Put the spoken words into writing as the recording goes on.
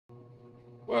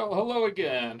Well, hello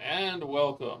again and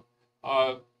welcome.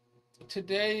 Uh,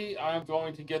 Today I'm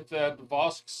going to get that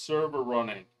Vosk-Server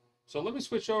running. So let me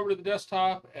switch over to the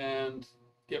desktop and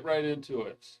get right into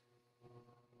it.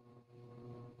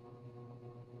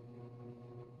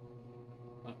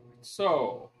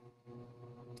 So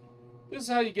this is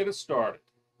how you get it started.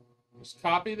 Just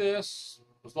copy this,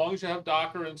 as long as you have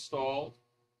Docker installed.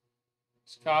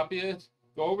 Just copy it,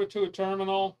 go over to a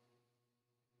terminal,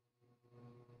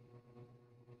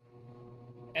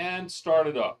 and start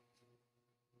it up.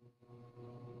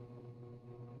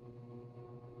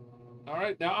 All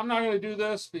right, now I'm not going to do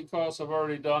this because I've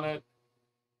already done it.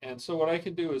 And so what I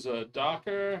can do is a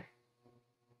Docker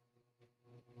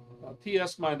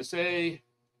ps-a,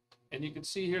 and you can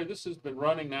see here this has been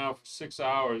running now for 6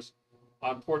 hours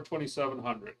on port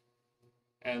 2700.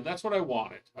 And that's what I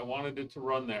wanted. I wanted it to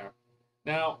run there.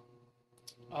 Now,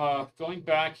 going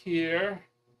back here,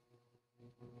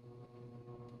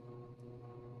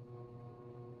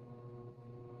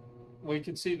 we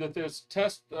can see that there's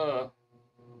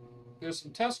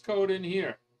some test code in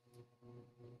here.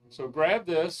 So grab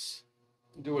this,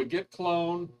 do a git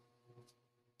clone,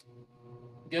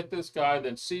 get this guy,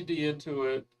 then cd into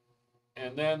it,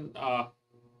 and then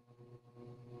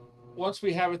once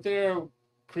we have it there,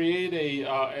 create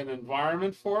an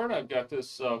environment for it. I've got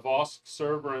this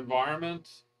Vosk-Server environment.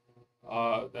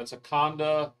 That's a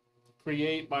conda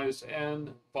create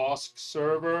 -n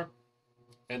Vosk-Server,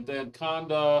 and then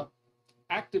conda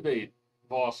activate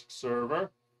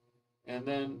Vosk-Server. And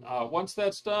then once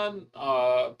that's done,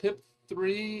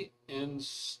 pip3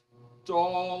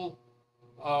 install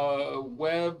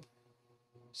web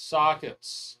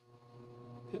sockets.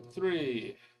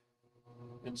 Pip3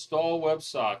 install web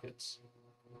sockets.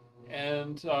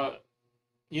 And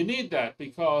you need that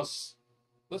because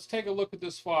let's take a look at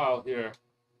this file here,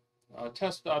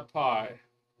 test.py.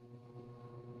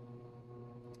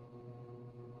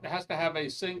 It has to have a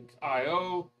sync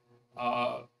IO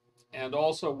and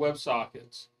also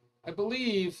WebSockets. I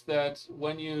believe that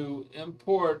when you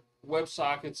import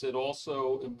WebSockets, it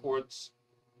also imports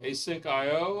async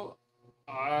IO.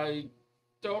 I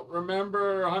don't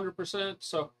remember 100%,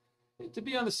 so to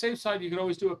be on the safe side, you can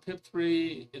always do a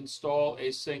pip3 install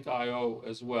async IO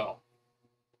as well.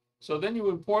 So then you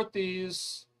import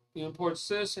these, you import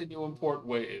sys, and you import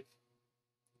wave.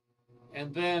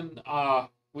 And then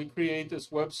we create this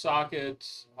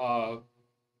WebSocket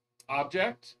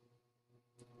object.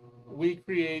 We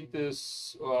create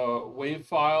this wave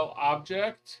file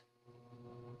object.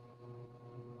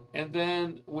 And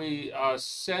then we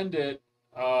send it,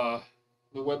 the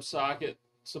WebSocket,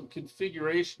 some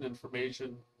configuration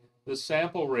information, the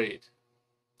sample rate,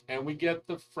 and we get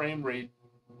the frame rate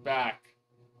back.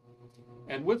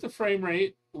 And with the frame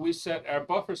rate, we set our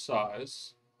buffer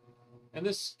size, and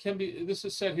this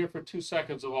is set here for 2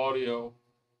 seconds of audio.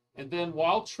 And then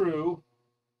while true,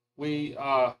 we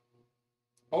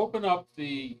open up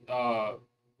the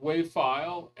wave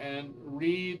file and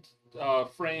read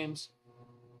frames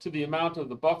to the amount of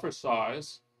the buffer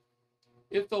size.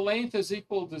 If the length is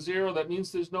equal to 0, that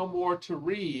means there's no more to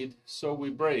read, so we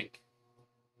break.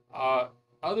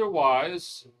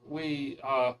 Otherwise, we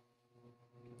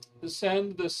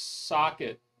send the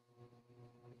socket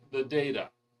the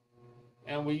data.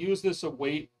 And we use this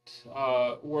await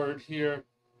word here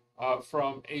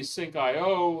from async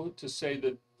IO to say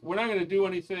that we're not going to do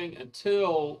anything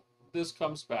until this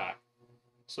comes back.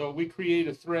 So we create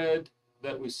a thread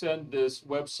that we send this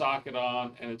WebSocket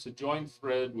on, and it's a joined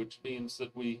thread, which means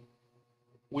that we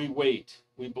wait,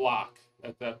 we block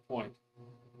at that point.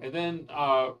 And then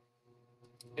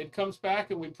it comes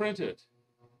back and we print it.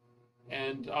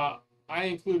 And I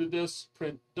included this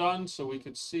print done so we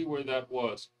could see where that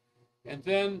was. And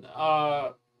then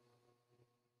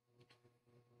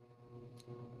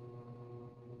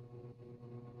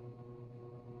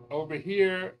over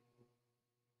here,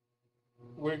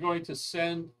 we're going to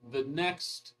send the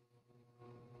next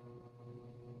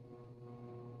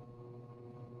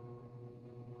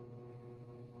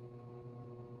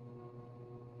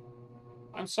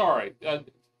I'm sorry,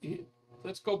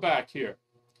 let's go back here.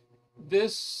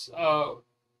 This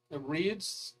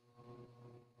reads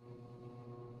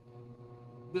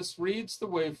the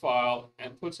WAV file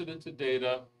and puts it into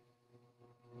data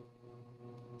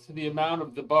to the amount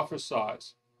of the buffer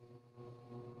size.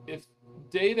 If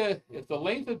the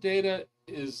length of data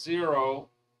is 0,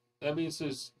 that means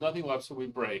there's nothing left, so we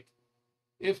break.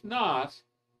 If not,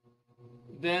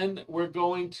 then we're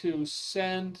going to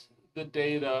send the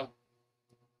data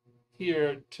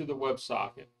here to the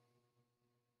WebSocket.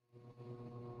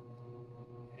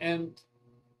 And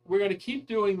we're going to keep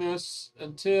doing this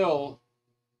until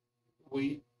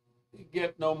we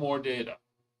get no more data,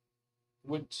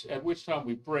 at which time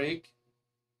we break,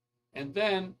 and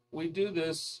then we do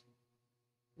this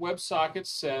WebSocket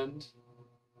send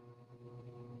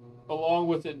along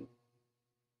with an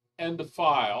end of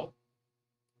file.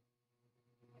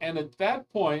 And at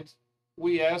that point,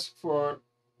 we ask for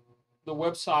the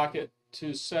WebSocket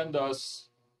to send us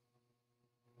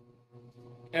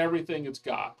everything it's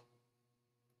got.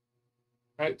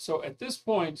 Right? So at this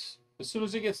point, as soon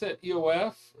as it gets that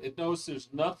EOF, it knows there's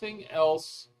nothing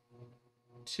else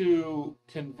to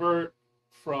convert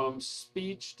from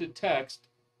speech to text,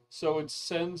 so it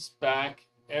sends back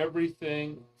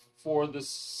everything for the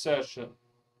session.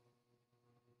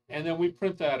 And then we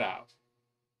print that out.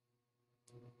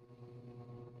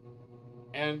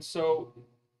 And so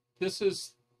this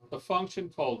is a function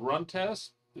called run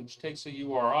test, which takes a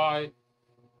URI.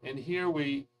 And here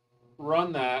we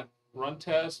run that, run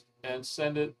test, and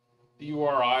send it the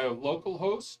URI of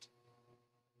localhost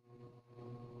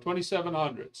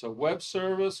 2700. So web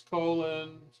service : /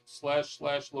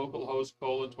 localhost :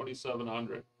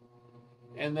 2700.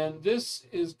 And then this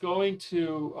is going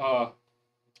to,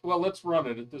 well, let's run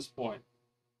it at this point.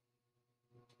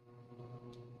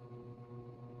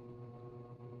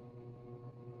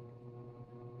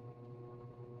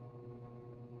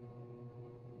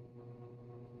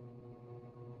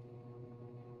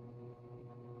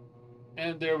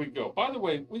 And there we go. By the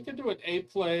way, we can do an A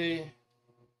play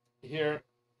here.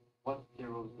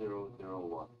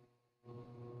 10001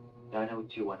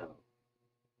 90210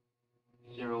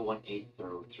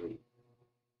 01803.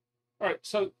 All right,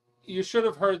 so you should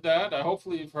have heard that.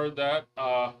 Hopefully you've heard that.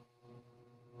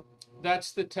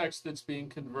 That's the text that's being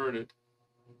converted.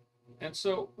 And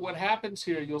so what happens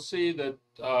here, you'll see that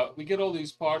we get all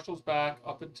these partials back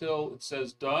up until it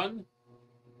says done.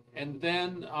 And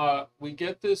then we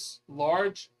get this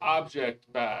large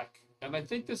object back. And I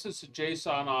think this is a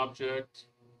JSON object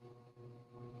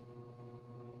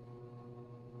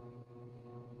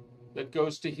that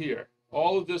goes to here.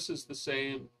 All of this is the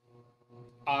same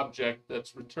object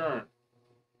that's returned.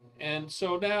 And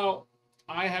so now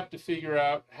I have to figure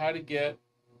out how to get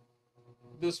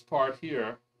this part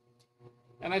here.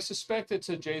 And I suspect it's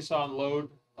a JSON load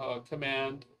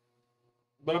command,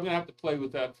 but I'm going to have to play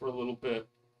with that for a little bit.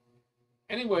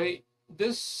 Anyway,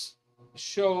 this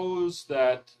shows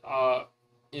that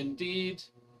indeed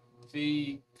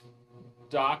the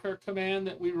Docker command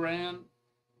that we ran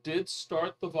did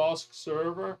start the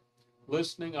Vosk-Server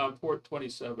listening on port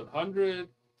 2700.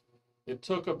 It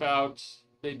took about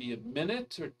maybe a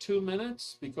minute or 2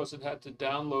 minutes because it had to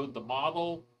download the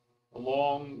model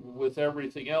along with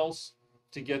everything else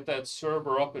to get that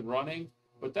server up and running.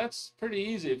 But that's pretty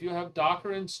easy. If you have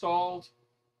Docker installed,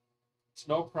 it's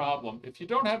no problem. If you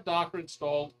don't have Docker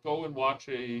installed, go and watch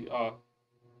a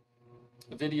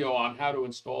video on how to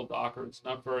install Docker. It's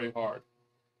not very hard.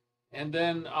 And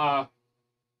then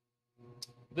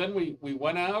we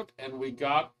went out and we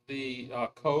got the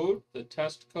code, the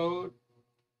test code,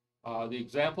 the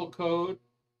example code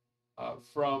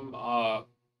from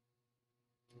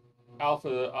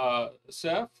Alpha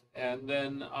Ceph, and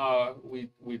then we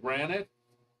ran it.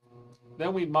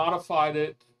 Then we modified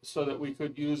it so that we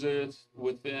could use it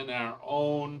within our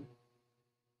own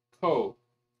code.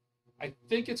 I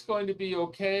think it's going to be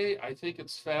okay. I think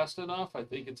it's fast enough. I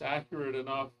think it's accurate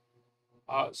enough.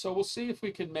 So we'll see if we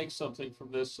can make something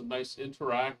from this, some nice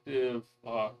interactive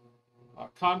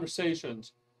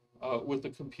conversations with the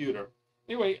computer.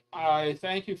 Anyway, I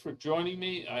thank you for joining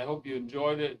me. I hope you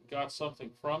enjoyed it, got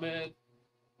something from it.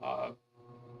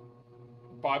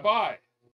 Bye-bye.